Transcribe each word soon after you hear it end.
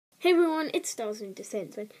Hey everyone, it's Stars in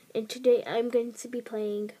Descent, and today I'm going to be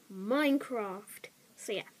playing Minecraft.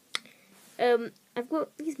 So yeah, I've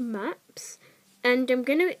got these maps, and I'm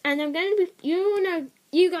gonna be.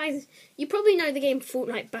 You probably know the game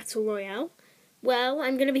Fortnite Battle Royale. Well,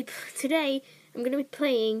 today I'm gonna be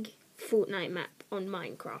playing Fortnite map on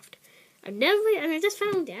Minecraft. I just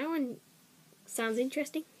found out and sounds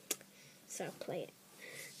interesting, so I'll play it.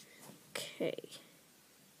 Okay,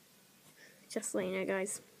 just letting you know,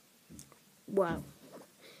 guys. Wow.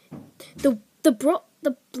 The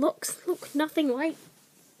blocks look nothing like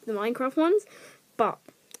the Minecraft ones, but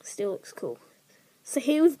still looks cool. So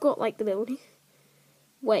here we've got like the building.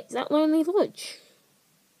 Wait, is that Lonely Lodge?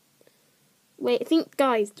 Wait, I think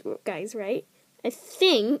guys, right? I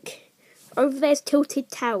think over there's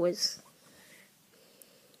Tilted Towers.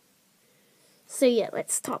 So yeah,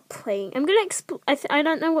 let's start playing. I'm gonna explore. I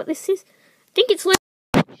don't know what this is. I think it's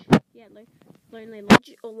Lonely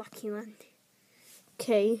Lodge or Lucky Land.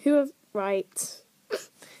 Okay, right.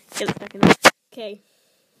 Get it back in there. Okay.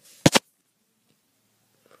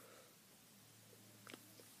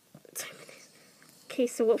 Let's open this. Okay,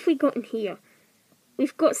 so what have we got in here?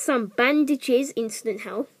 We've got some bandages, instant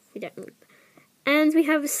health. We don't need that. And we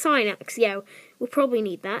have a Synax. Yeah, we'll probably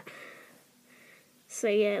need that. So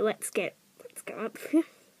yeah, let's go up here.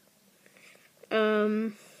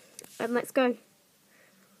 And let's go.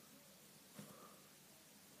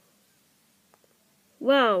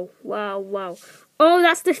 Wow. Oh,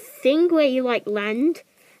 that's the thing where you like land.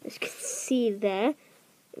 As you can see there.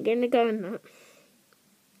 I'm gonna go on that.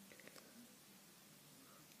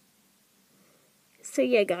 So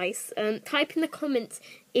yeah, guys, type in the comments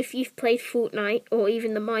if you've played Fortnite or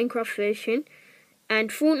even the Minecraft version. And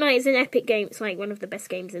Fortnite is an epic game. It's like one of the best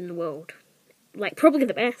games in the world. Like, probably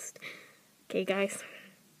the best. Okay, guys.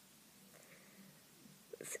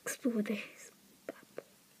 Let's explore this.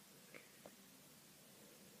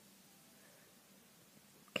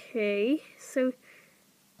 Okay, so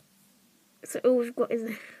all we've got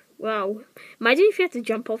is... Wow. Imagine if you had to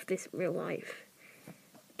jump off this in real life.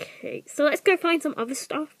 Okay, so let's go find some other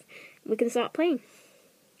stuff. We can start playing.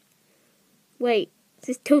 Wait, this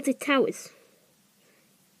is Tilted Towers.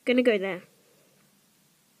 Gonna go there.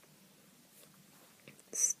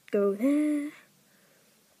 Let's go there.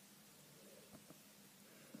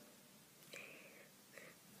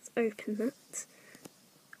 Let's open that.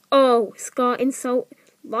 Oh, Scar Insult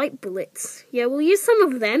Light Bullets. Yeah, we'll use some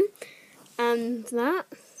of them. And that.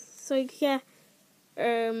 So yeah.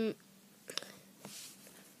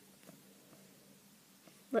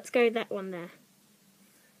 Let's go that one there.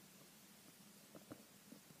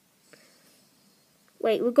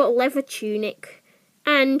 Wait, we've got a leather tunic.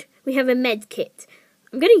 And we have a med kit.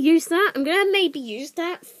 I'm going to use that. I'm going to maybe use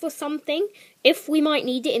that for something. If we might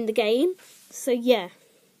need it in the game. So yeah.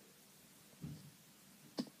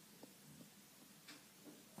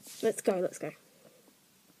 Let's go. Let's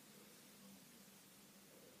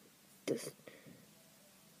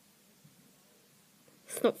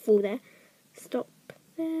not fall there. Stop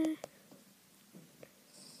there.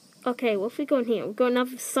 Okay, what have we got in here? We've got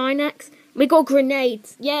another Synax. We got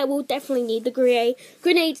grenades. Yeah, we'll definitely need the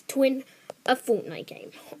grenades to win a Fortnite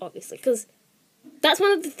game, obviously, because that's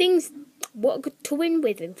one of the things to win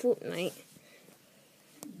with in Fortnite.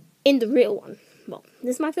 In the real one. Well,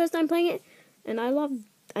 this is my first time playing it, and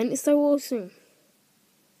and it's so awesome.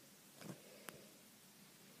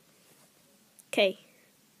 Okay.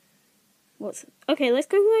 Okay, let's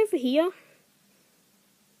go over here.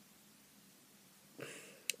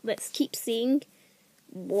 Let's keep seeing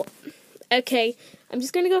what... Okay, I'm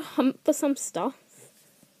just going to go hunt for some stuff.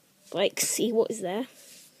 Like, see what is there.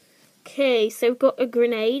 Okay, so we've got a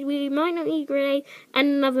grenade. We might not need a grenade. And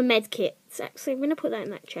another med kit. So actually, I'm going to put that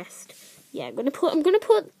in that chest. Yeah, I'm going to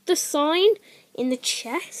put the sign in the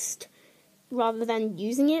chest rather than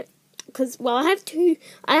using it. Because, well, I have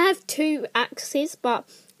two axes, but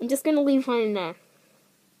I'm just going to leave one in there.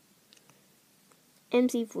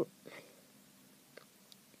 MC4.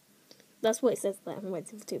 That's what it says there. I'm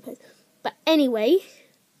waiting for 2 plays. But anyway,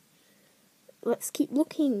 let's keep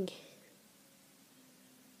looking.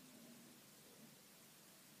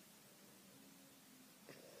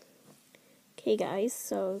 Okay, guys,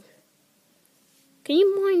 so... Can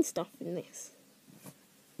you mine stuff in this?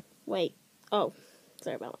 Wait. Oh,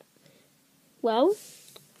 sorry about that. Well,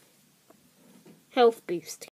 health boost.